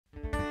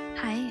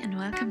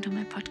welcome to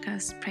my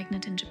podcast,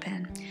 Pregnant in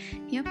Japan,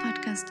 your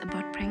podcast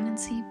about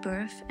pregnancy,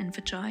 birth, and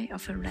the joy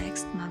of a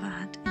relaxed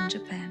motherhood in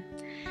Japan.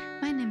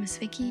 My name is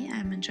Vicky,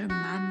 I'm a German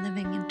mom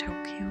living in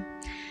Tokyo.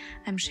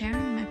 I'm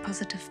sharing my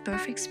positive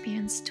birth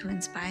experience to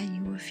inspire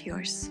you with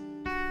yours.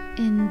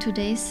 In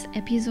today's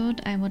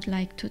episode, I would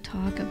like to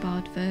talk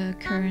about the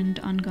current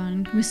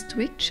ongoing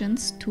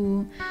restrictions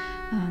to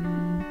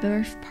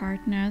birth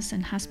partners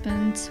and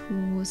husbands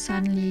who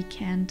suddenly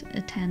can't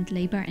attend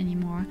labor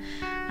anymore.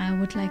 I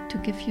would like to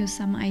give you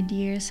some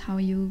ideas how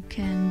you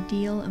can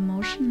deal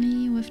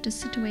emotionally with the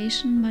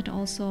situation, but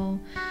also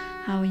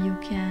how you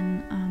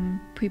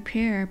can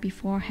prepare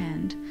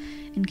beforehand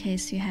in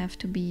case you have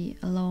to be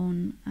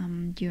alone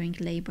during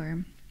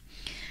labor.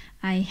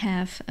 I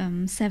have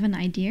 7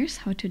 ideas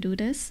how to do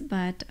this,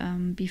 but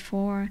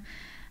before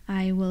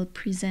I will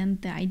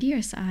present the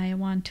ideas, I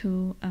want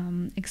to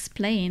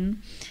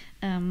explain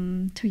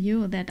to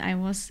you that I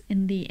was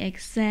in the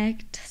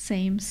exact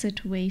same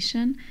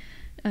situation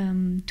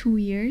 2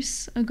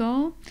 years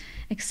ago,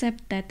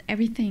 except that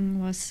everything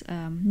was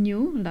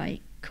new,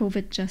 like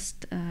COVID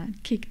just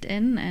kicked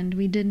in and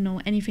we didn't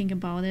know anything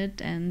about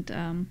it, and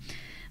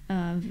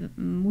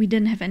we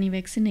didn't have any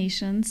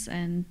vaccinations,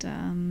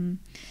 and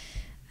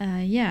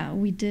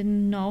we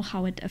didn't know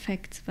how it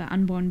affects the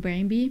unborn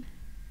baby.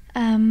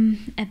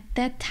 At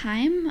that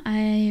time,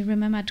 I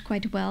remembered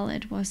quite well,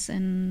 it was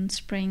in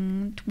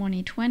spring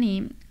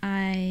 2020.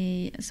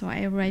 I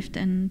arrived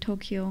in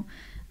Tokyo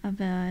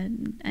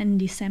in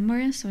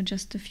December, so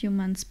just a few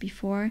months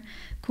before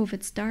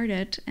COVID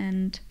started,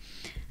 and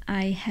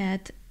I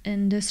had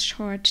in this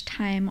short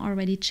time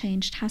already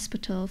changed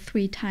hospital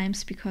 3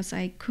 times because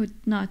I could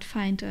not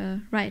find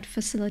a right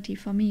facility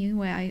for me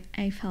where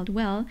I felt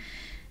well.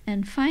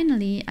 And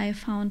finally, I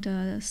found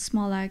a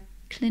smaller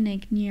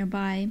clinic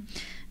nearby,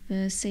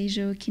 the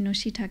Seijo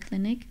Kinoshita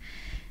Clinic,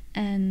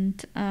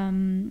 and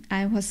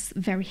I was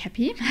very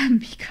happy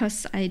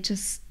because I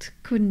just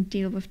couldn't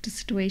deal with the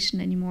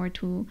situation anymore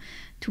to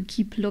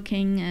keep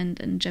looking, and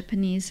in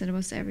Japanese it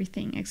was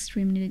everything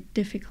extremely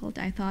difficult,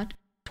 I thought.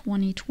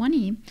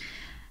 2020,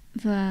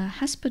 the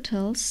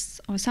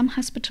hospitals, or some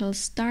hospitals,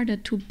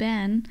 started to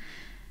ban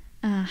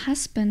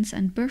husbands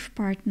and birth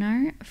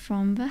partner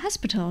from the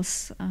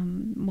hospitals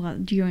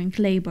during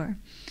labor.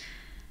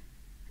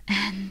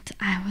 And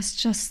I was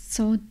just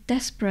so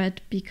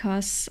desperate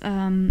because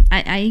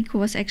Aiko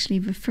was actually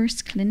the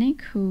first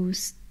clinic who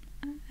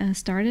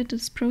started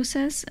this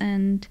process,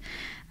 and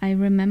I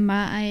remember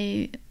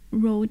I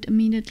wrote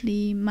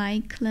immediately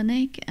my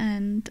clinic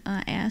and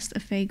asked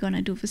if they're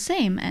gonna do the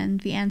same,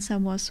 and the answer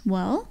was,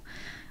 well,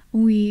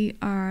 we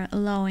are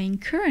allowing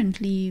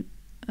currently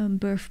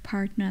birth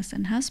partners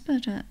and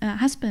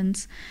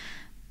husbands,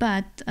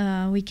 but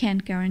we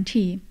can't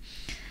guarantee.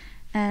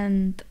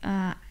 And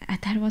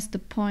that was the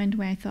point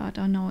where I thought,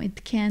 oh no,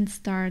 it can't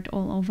start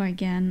all over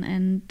again,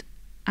 and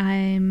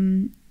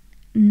I'm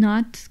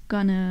not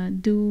gonna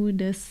do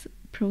this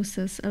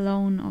process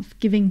alone of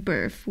giving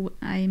birth.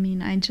 I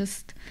mean, I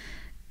just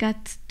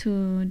got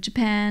to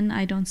Japan,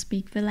 I don't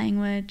speak the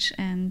language,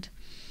 and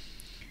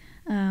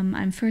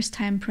I'm first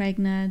time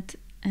pregnant,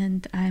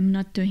 and I'm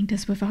not doing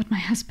this without my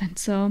husband.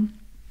 So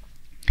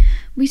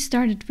we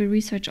started the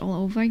research all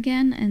over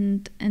again,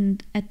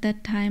 and at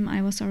that time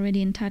I was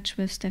already in touch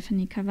with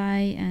Stephanie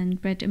Kawai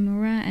and Brett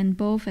Imura, and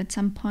both at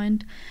some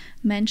point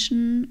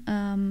mentioned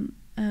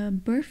a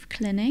birth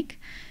clinic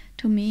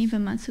to me, the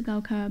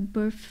Matsugaoka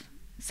Birth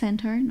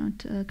Center,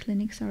 not a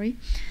clinic, sorry,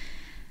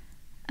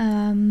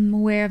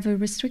 where the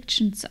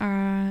restrictions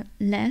are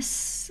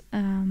less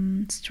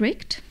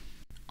strict.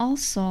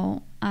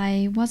 Also,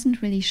 I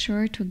wasn't really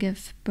sure to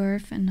give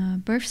birth in a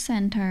birth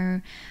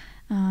center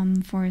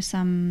for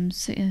some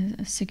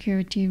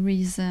security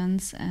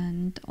reasons,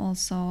 and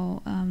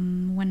also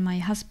when my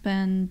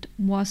husband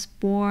was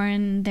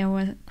born, there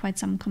were quite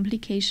some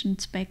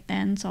complications back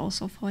then, so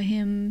also for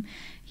him,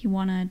 he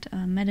wanted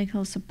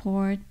medical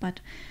support, but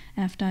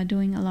after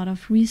doing a lot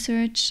of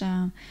research,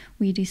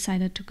 we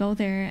decided to go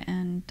there,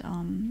 and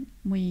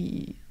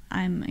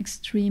I'm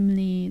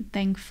extremely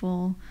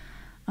thankful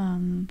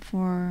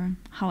for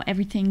how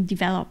everything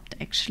developed,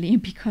 actually,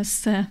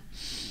 because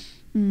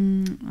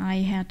I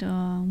had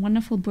a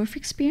wonderful birth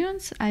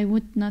experience. I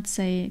would not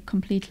say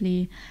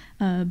completely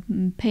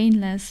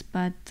painless,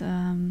 but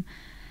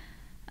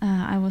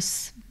I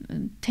was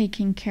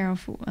taken care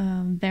of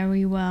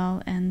very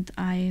well, and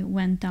I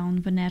went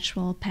down the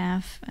natural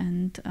path,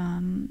 and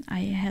I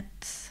had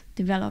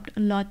developed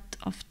a lot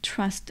of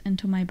trust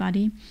into my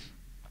body.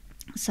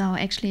 So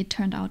actually it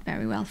turned out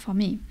very well for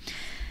me.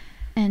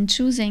 And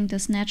choosing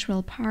this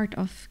natural part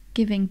of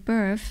giving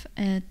birth,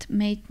 it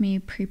made me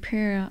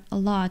prepare a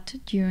lot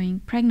during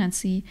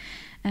pregnancy,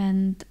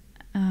 and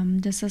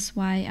this is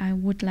why I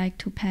would like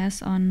to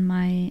pass on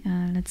my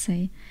let's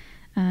say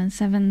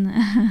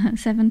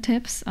 7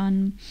 tips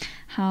on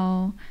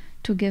how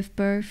to give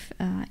birth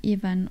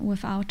even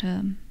without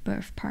a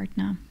birth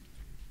partner.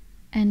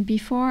 And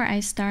before I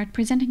start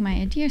presenting my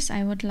ideas,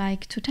 I would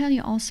like to tell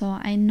you also,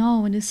 I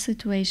know this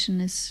situation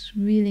is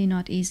really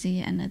not easy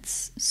and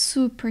it's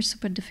super,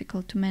 super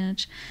difficult to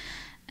manage.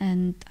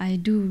 And I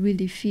do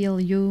really feel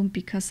you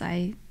because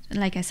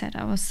like I said,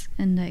 I was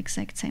in the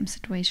exact same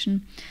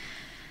situation.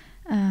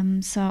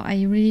 So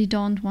I really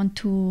don't want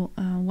to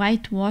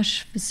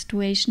whitewash the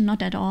situation,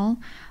 not at all,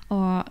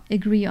 or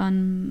agree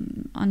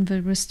on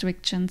the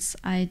restrictions.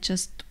 I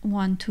just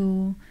want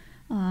to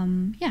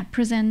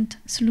present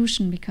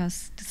solution,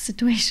 because the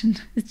situation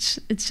it's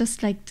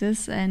just like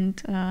this,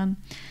 and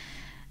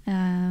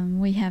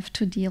we have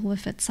to deal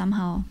with it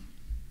somehow.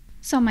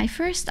 So my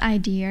first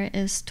idea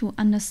is to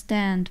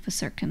understand the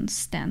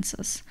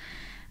circumstances.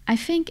 I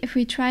think if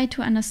we try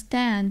to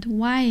understand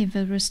why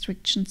the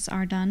restrictions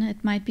are done,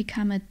 it might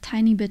become a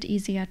tiny bit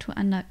easier to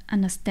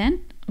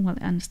understand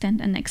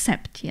and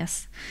accept,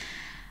 yes.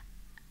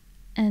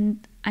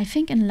 And I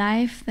think in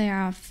life there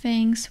are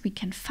things we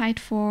can fight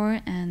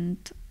for, and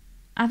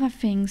other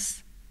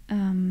things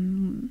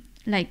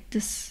like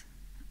this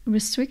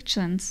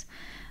restrictions,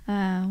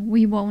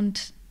 we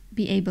won't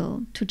be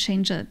able to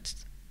change it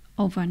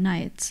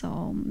overnight.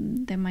 So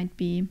there might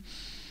be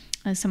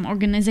some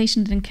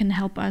organization that can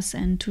help us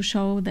and to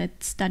show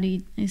that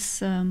study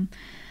is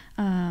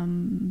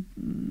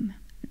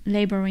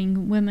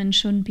laboring women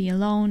shouldn't be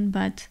alone,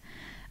 but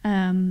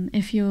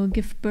if you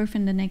give birth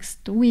in the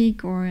next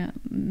week or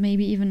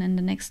maybe even in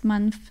the next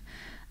month,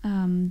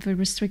 the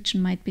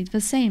restriction might be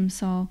the same.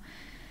 So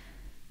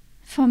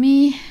for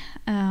me,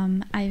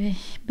 I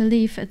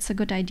believe it's a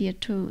good idea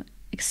to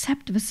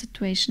accept the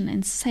situation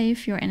and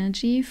save your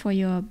energy for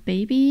your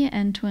baby,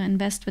 and to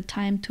invest the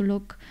time to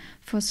look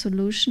for a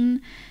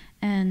solution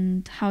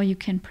and how you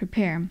can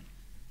prepare.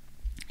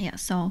 Yeah,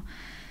 so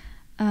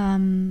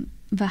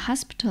the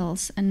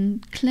hospitals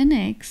and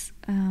clinics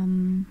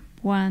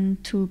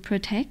want to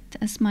protect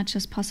as much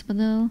as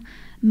possible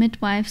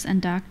midwives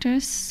and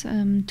doctors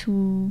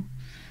to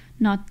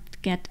not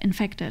get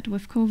infected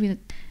with COVID.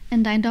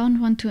 And I don't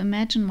want to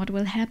imagine what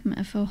will happen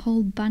if a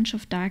whole bunch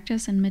of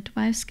doctors and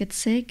midwives get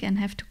sick and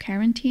have to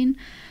quarantine.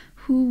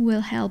 Who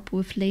will help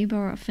with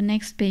labor of the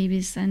next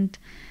babies? And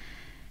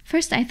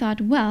first I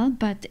thought, well,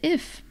 but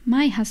if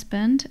my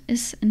husband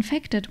is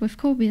infected with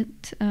COVID,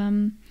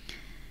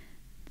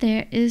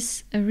 there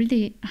is a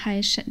really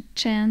high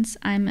chance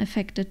I'm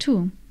affected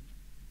too.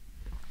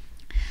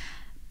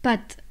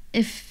 But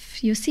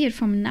if you see it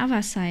from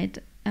another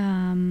side,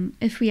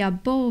 if we are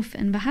both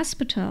in the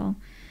hospital,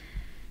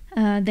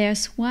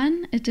 there's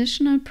one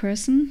additional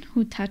person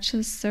who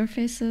touches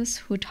surfaces,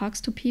 who talks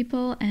to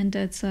people, and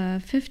it's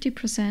a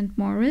 50%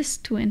 more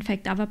risk to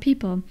infect other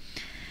people.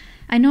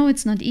 I know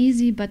it's not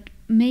easy, but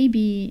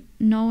maybe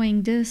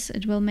knowing this,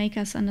 it will make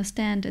us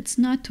understand it's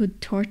not to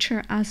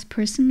torture us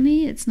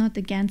personally, it's not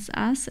against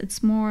us,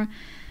 it's more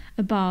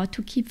about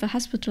to keep the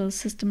hospital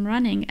system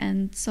running,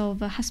 and so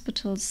the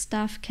hospital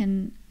staff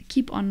can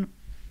keep on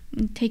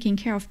taking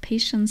care of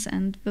patients,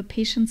 and the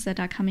patients that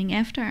are coming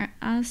after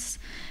us,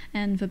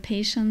 and the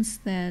patients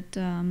that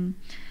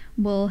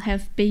will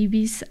have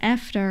babies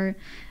after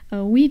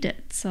we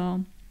did.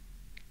 So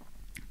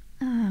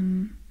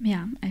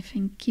I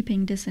think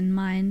keeping this in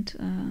mind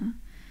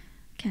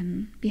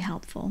can be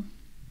helpful.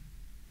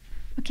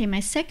 Okay,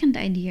 my second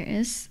idea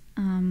is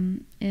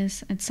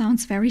it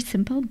sounds very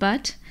simple,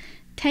 but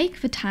take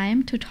the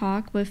time to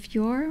talk with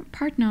your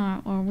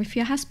partner or with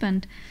your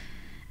husband.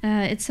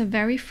 It's a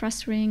very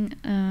frustrating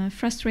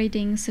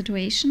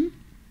situation,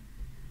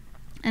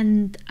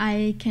 and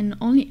I can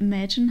only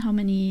imagine how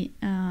many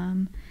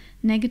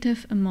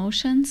negative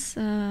emotions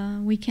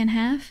we can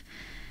have.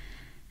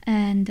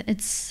 And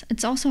it's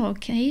also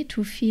okay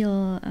to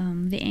feel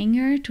the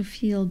anger, to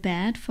feel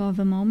bad for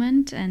the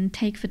moment, and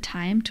take the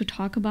time to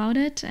talk about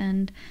it.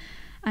 And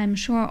I'm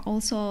sure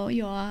also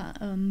your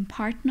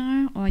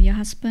partner or your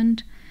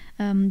husband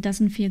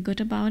doesn't feel good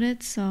about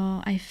it.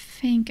 So I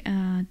think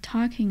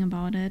talking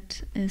about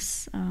it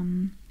is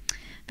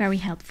very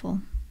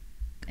helpful.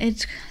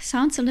 It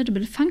sounds a little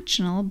bit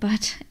functional,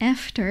 but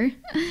after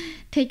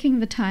taking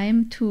the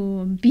time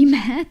to be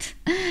mad,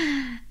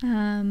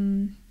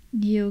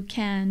 you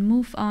can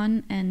move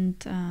on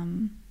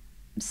and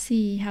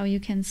see how you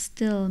can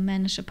still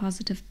manage a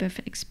positive birth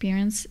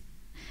experience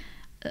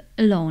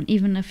alone,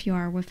 even if you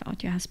are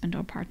without your husband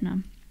or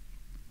partner.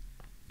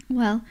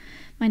 Well,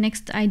 my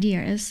next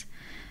idea is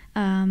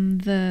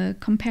the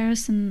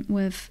comparison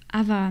with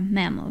other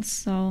mammals.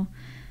 So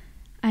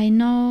I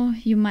know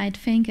you might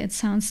think it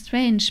sounds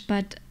strange,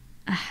 but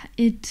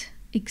it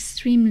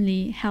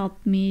extremely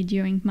helped me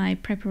during my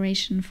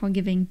preparation for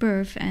giving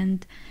birth,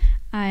 and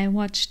I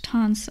watched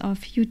tons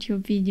of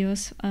YouTube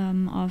videos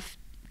of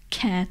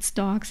cats,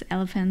 dogs,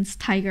 elephants,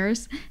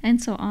 tigers,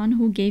 and so on,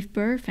 who gave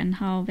birth and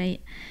how they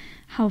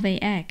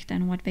act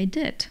and what they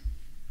did.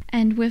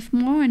 And with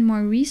more and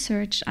more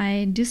research,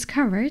 I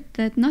discovered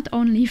that not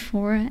only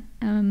for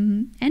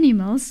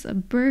animals,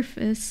 birth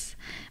is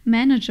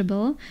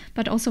manageable,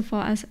 but also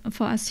for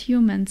us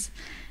humans.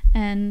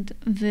 And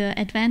the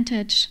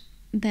advantage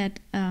that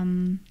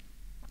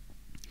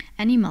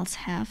animals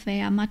have.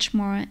 They are much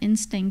more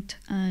instinct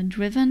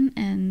driven,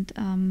 and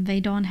they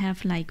don't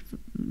have like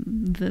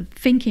the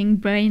thinking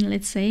brain,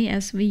 let's say,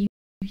 as we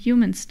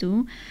humans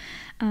do.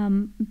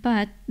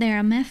 But there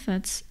are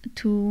methods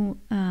to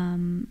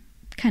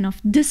kind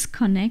of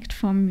disconnect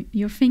from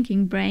your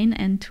thinking brain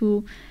and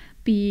to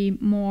be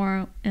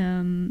more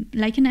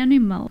like an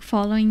animal,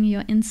 following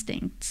your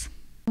instincts.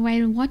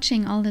 While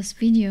watching all these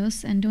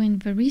videos and doing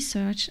the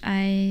research,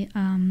 I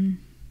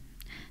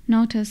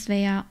noticed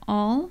they are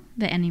all,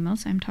 the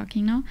animals I'm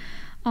talking now,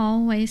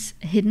 always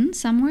hidden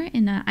somewhere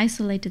in an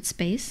isolated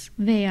space.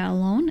 They are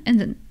alone,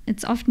 and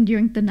it's often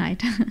during the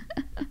night.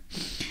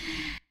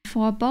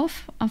 For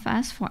both of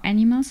us, for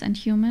animals and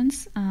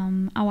humans,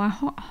 our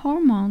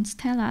hormones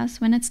tell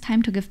us when it's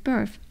time to give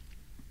birth.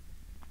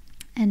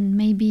 And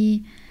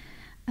maybe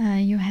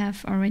you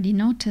have already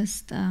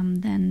noticed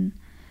then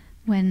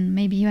when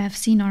maybe you have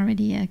seen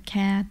already a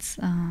cat's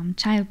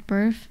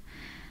childbirth,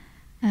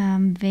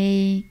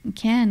 they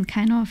can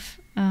kind of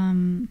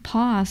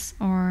pause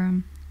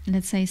or,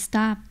 let's say,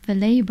 stop the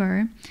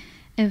labor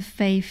if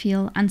they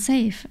feel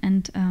unsafe,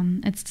 and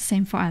it's the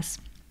same for us.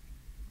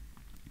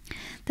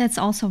 That's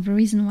also the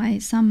reason why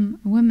some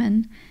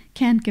women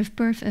can't give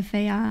birth if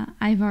they are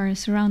either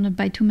surrounded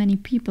by too many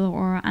people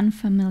or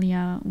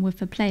unfamiliar with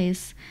the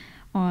place,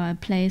 or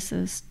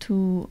places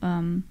too,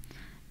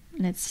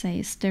 let's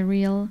say,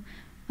 sterile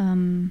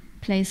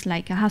place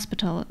like a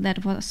hospital.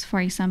 That was,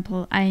 for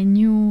example, I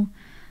knew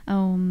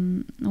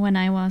when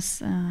I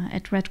was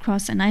at Red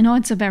Cross, and I know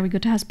it's a very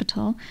good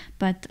hospital,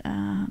 but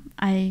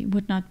I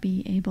would not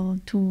be able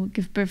to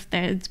give birth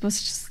there. It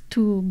was just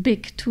too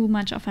big, too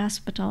much of a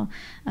hospital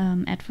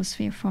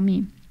atmosphere for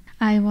me.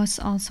 I was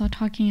also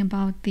talking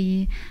about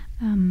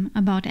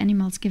about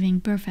animals giving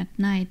birth at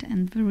night,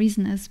 and the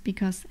reason is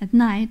because at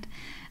night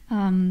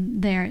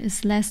there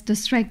is less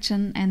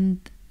distraction, and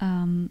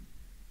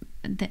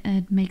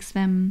it makes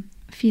them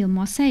feel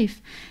more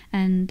safe.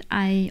 And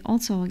I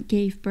also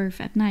gave birth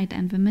at night,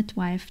 and the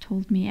midwife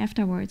told me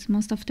afterwards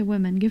most of the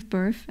women give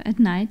birth at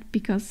night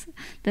because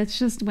that's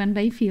just when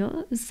they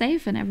feel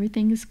safe and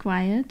everything is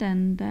quiet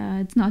and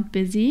it's not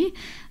busy.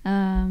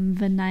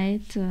 The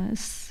night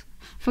is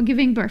for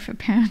giving birth,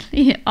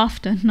 apparently.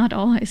 Often, not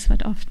always,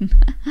 but often.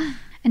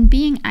 And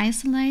being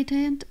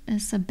isolated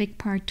is a big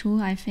part too,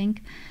 I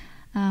think.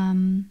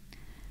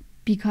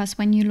 Because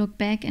when you look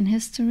back in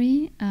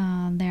history,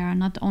 there are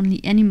not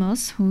only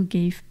animals who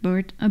gave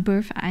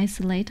birth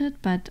isolated,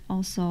 but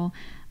also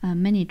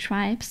many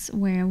tribes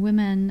where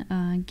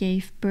women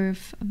gave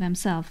birth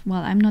themselves.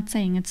 Well, I'm not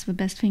saying it's the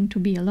best thing to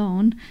be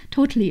alone,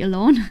 totally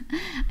alone.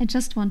 I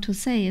just want to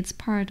say it's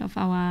part of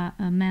our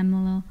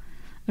mammal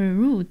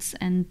roots,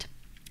 and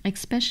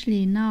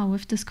especially now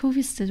with this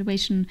COVID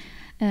situation,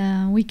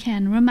 we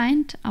can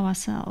remind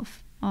ourselves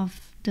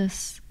of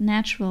this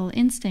natural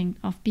instinct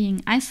of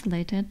being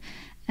isolated,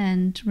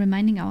 and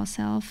reminding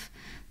ourselves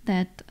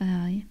that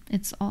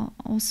it's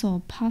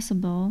also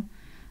possible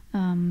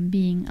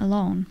being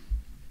alone.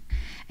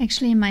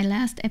 Actually, in my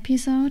last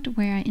episode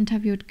where I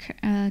interviewed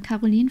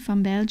Caroline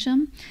from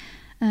Belgium,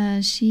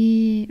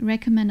 she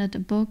recommended a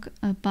book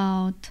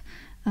about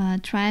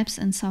tribes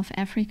in South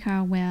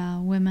Africa where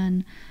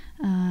women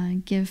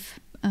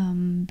give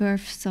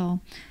birth. So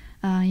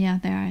yeah,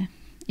 there are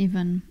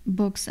even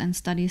books and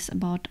studies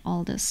about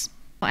all this.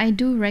 I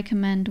do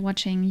recommend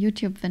watching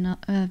YouTube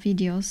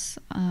videos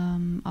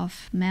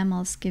of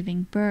mammals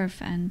giving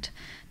birth, and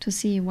to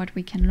see what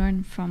we can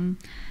learn from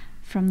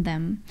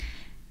them.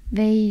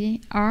 They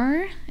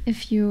are,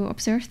 if you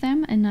observe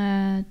them, in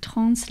a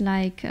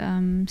trance-like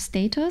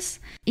status.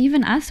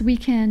 Even us, we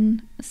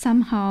can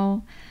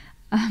somehow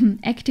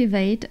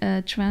activate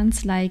a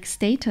trance-like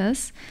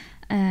status.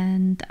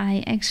 And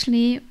I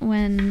actually,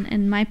 when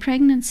in my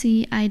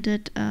pregnancy, I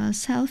did a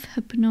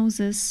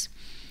self-hypnosis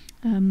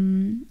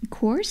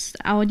course,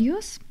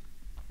 audios.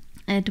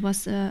 It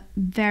was a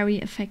very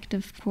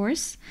effective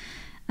course.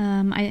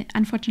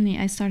 Unfortunately,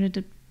 I started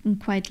it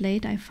quite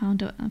late. I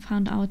found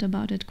out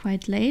about it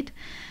quite late,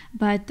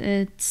 but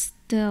it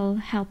still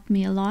helped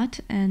me a lot.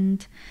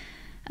 And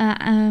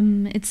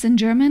it's in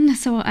German,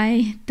 so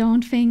I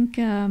don't think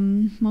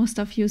most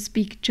of you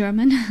speak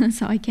German,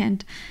 so I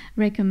can't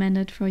recommend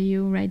it for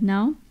you right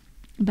now,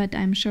 but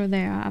I'm sure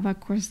there are other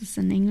courses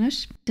in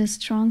English. This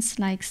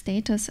trance-like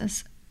status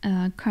is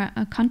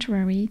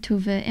contrary to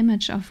the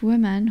image of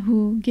women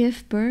who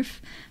give birth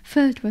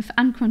filled with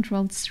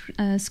uncontrolled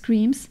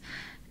screams.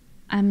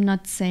 I'm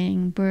not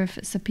saying birth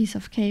is a piece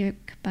of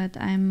cake, but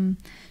I'm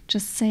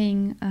just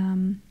saying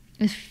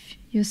if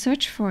you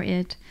search for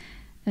it,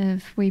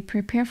 if we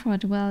prepare for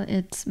it well,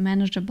 it's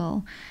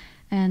manageable.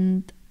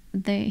 And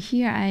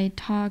here I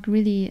talk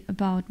really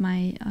about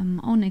my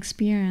own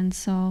experience,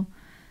 so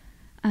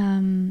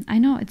I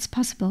know it's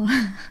possible.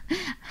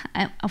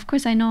 Of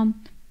course, I know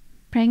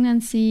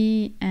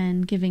pregnancy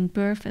and giving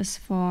birth is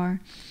for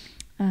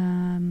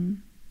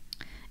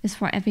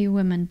every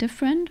woman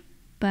different,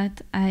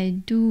 but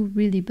I do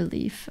really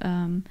believe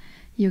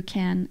you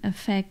can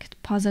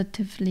affect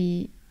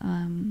positively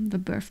the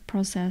birth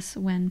process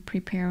when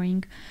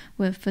preparing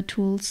with the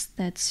tools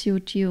that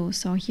suit you.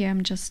 So here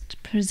I'm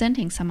just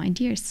presenting some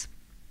ideas.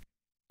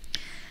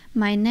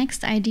 My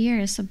next idea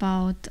is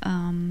about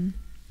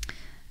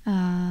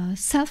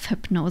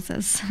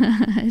self-hypnosis.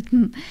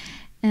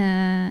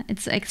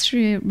 It's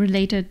actually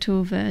related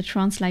to the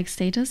trance-like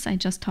status I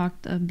just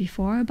talked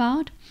before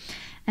about.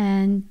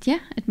 And yeah,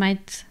 it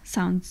might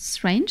sound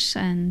strange,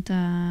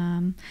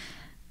 and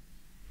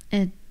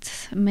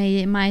it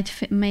might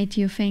make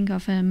you think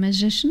of a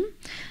magician,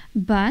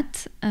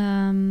 but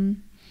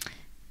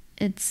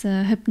it's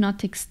a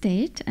hypnotic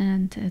state,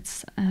 and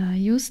it's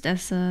used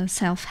as a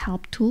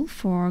self-help tool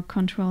for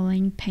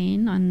controlling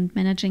pain and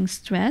managing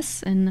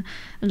stress in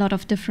a lot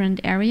of different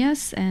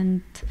areas.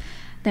 And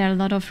there are a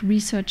lot of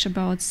research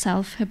about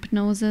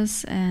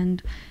self-hypnosis,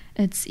 and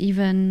it's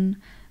even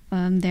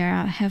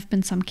there have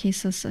been some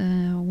cases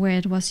where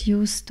it was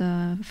used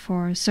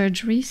for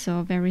surgery,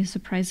 so very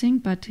surprising,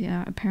 but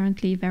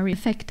apparently very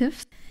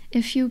effective.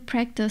 If you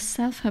practice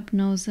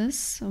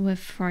self-hypnosis with,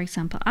 for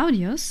example,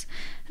 audios,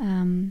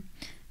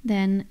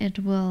 then it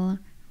will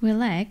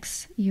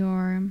relax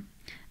your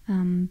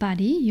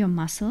body, your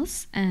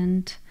muscles,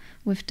 and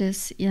with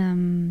this,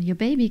 your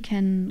baby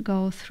can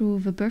go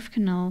through the birth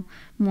canal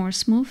more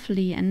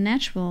smoothly and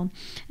natural,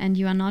 and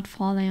you are not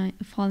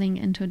falling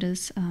into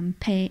this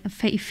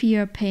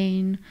fear,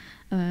 pain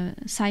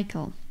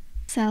cycle.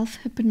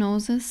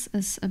 Self-hypnosis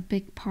is a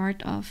big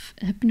part of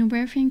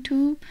hypnobirthing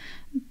too,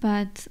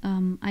 but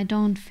I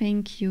don't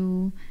think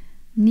you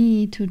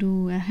need to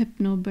do a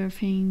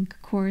hypnobirthing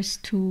course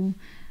to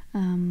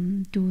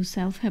do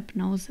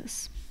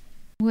self-hypnosis.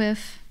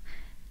 With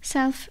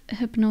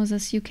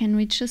self-hypnosis, you can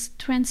reach this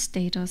trance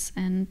status,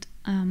 and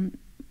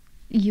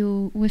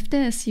with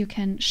this you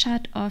can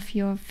shut off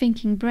your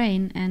thinking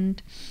brain.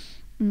 And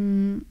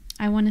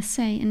I want to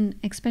say,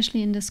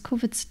 especially in this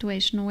COVID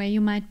situation where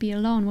you might be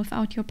alone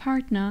without your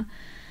partner,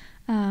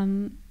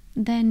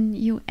 then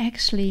you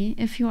actually,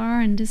 if you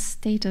are in this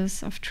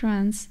status of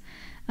trance,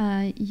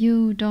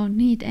 you don't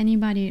need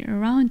anybody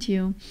around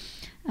you,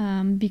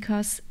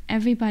 because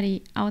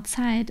everybody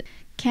outside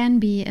can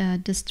be a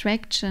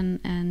distraction,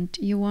 and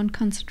you won't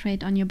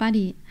concentrate on your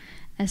body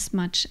as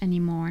much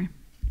anymore.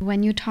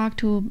 When you talk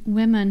to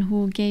women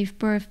who gave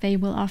birth, they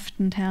will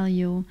often tell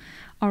you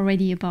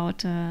already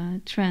about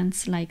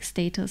trance-like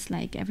status,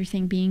 like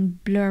everything being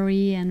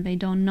blurry and they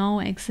don't know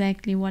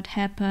exactly what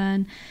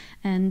happened.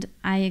 And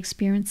I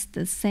experienced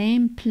the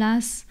same.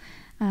 Plus,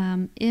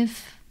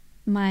 if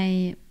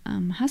my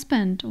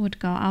husband would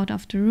go out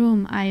of the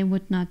room, I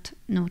would not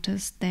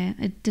notice that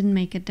it didn't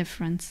make a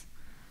difference.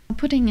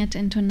 Putting it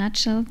into a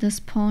nutshell, this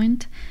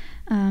point,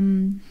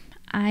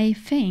 I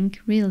think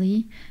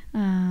really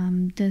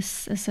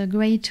this is a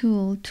great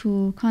tool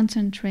to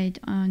concentrate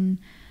on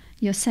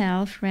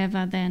yourself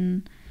rather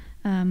than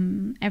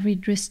every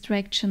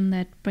distraction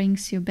that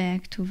brings you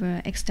back to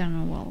the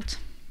external world.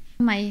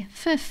 My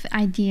fifth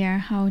idea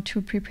how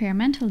to prepare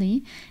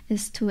mentally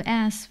is to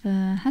ask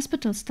the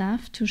hospital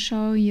staff to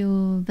show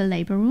you the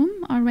labor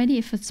room already,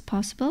 if it's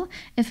possible.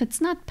 If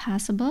it's not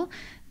possible,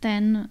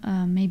 then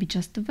maybe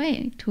just the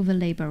way to the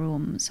labor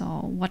room. So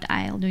what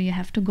aisle do you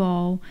have to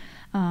go?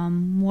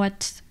 On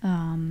what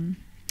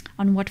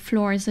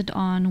floor is it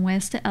on?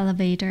 Where's the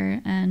elevator?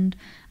 And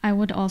I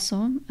would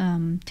also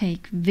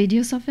take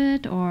videos of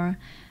it or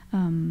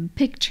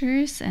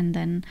pictures, and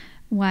then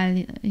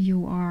while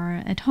you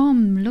are at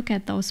home, look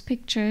at those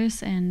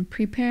pictures and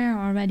prepare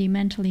already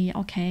mentally,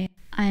 okay,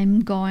 I'm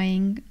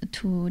going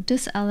to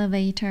this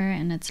elevator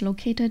and it's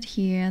located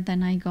here,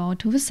 then I go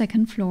to the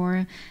second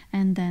floor,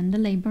 and then the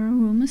labor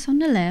room is on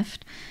the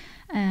left.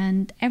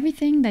 And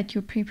everything that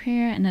you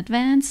prepare in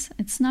advance,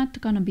 it's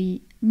not gonna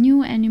be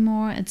new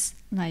anymore, it's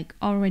like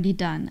already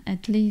done.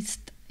 At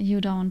least you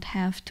don't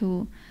have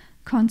to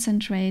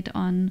concentrate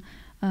on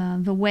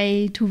the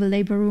way to the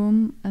labor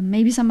room.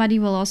 Maybe somebody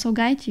will also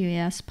guide you,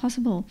 yes,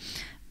 possible.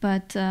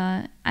 But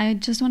I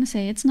just want to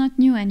say it's not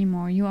new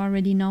anymore, you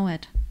already know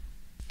it.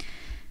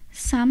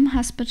 Some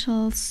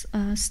hospitals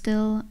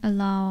still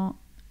allow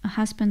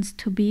husbands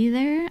to be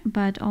there,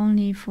 but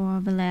only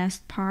for the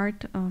last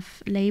part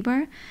of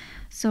labor.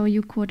 So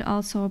you could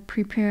also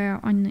prepare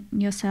on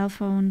your cell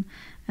phone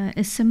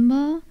a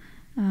symbol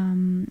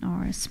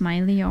or a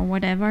smiley or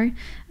whatever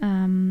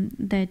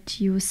that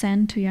you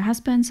send to your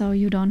husband, so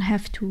you don't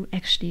have to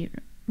actually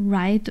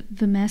write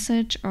the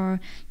message, or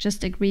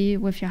just agree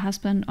with your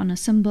husband on a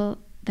symbol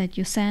that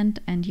you send,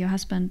 and your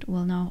husband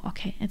will know,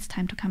 okay, it's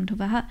time to come to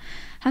the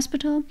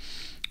hospital.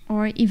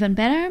 Or even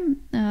better,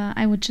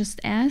 I would just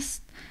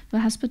ask the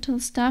hospital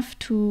staff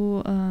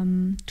to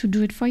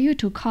do it for you,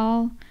 to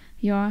call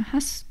your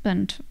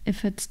husband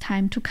if it's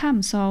time to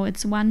come. So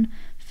it's one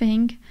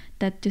thing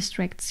that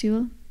distracts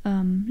you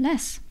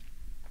less.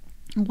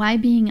 Why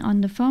being on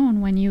the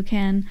phone when you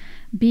can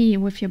be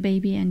with your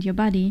baby and your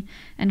body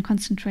and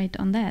concentrate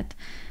on that?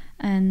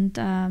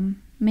 And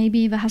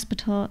maybe the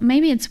hospital,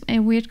 maybe it's a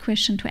weird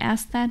question to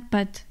ask that,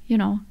 but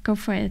go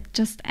for it.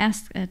 Just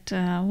ask it.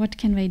 What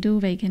can they do?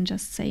 They can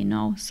just say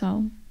no.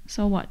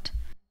 So what?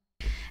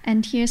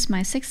 And here's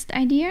my sixth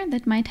idea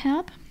that might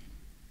help.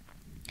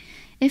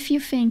 If you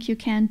think you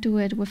can't do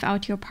it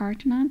without your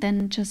partner,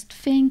 then just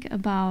think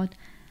about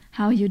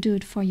how you do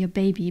it for your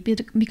baby.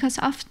 Because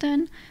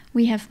often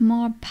we have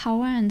more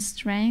power and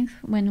strength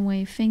when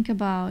we think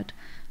about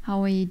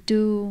how we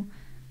do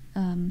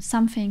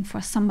something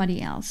for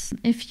somebody else.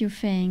 If you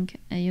think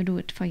you do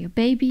it for your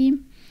baby,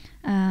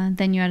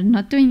 then you are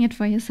not doing it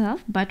for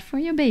yourself, but for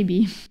your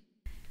baby.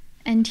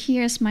 And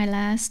here's my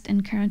last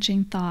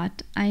encouraging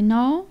thought. I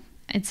know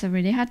it's a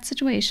really hard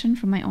situation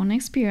from my own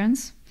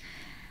experience.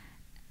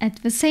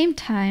 At the same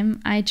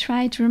time, I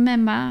try to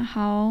remember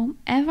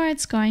however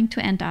it's going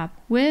to end up,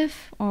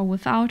 with or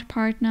without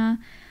partner,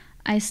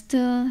 I'm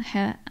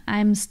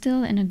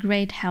still in a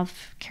great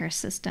healthcare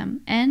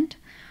system. And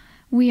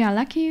we are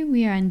lucky,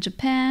 we are in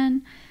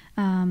Japan.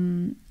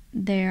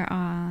 There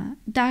are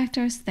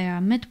doctors, there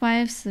are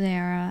midwives,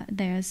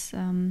 there's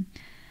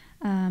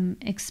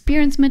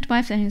experienced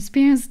midwives and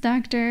experienced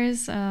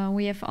doctors.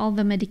 We have all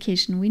the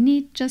medication we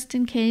need just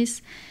in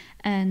case.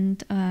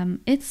 And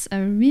it's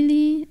a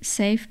really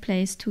safe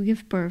place to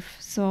give birth.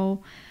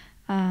 So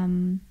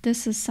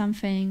this is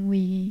something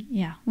we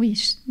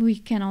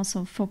can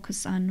also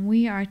focus on.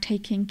 We are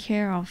taking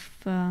care of.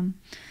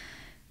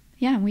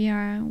 We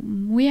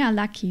are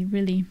lucky,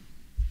 really.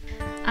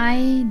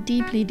 I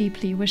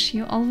deeply wish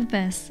you all the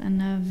best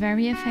and a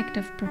very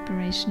effective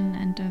preparation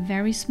and a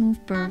very smooth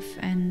birth,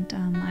 and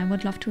I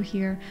would love to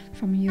hear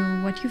from you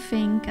what you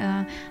think.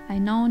 I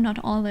know not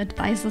all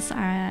advices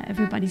are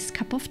everybody's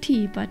cup of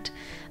tea, but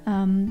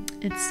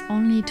it's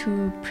only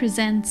to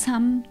present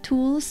some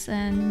tools,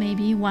 and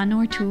maybe one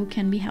or two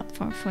can be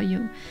helpful for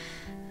you.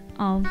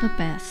 All the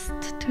best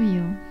to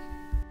you.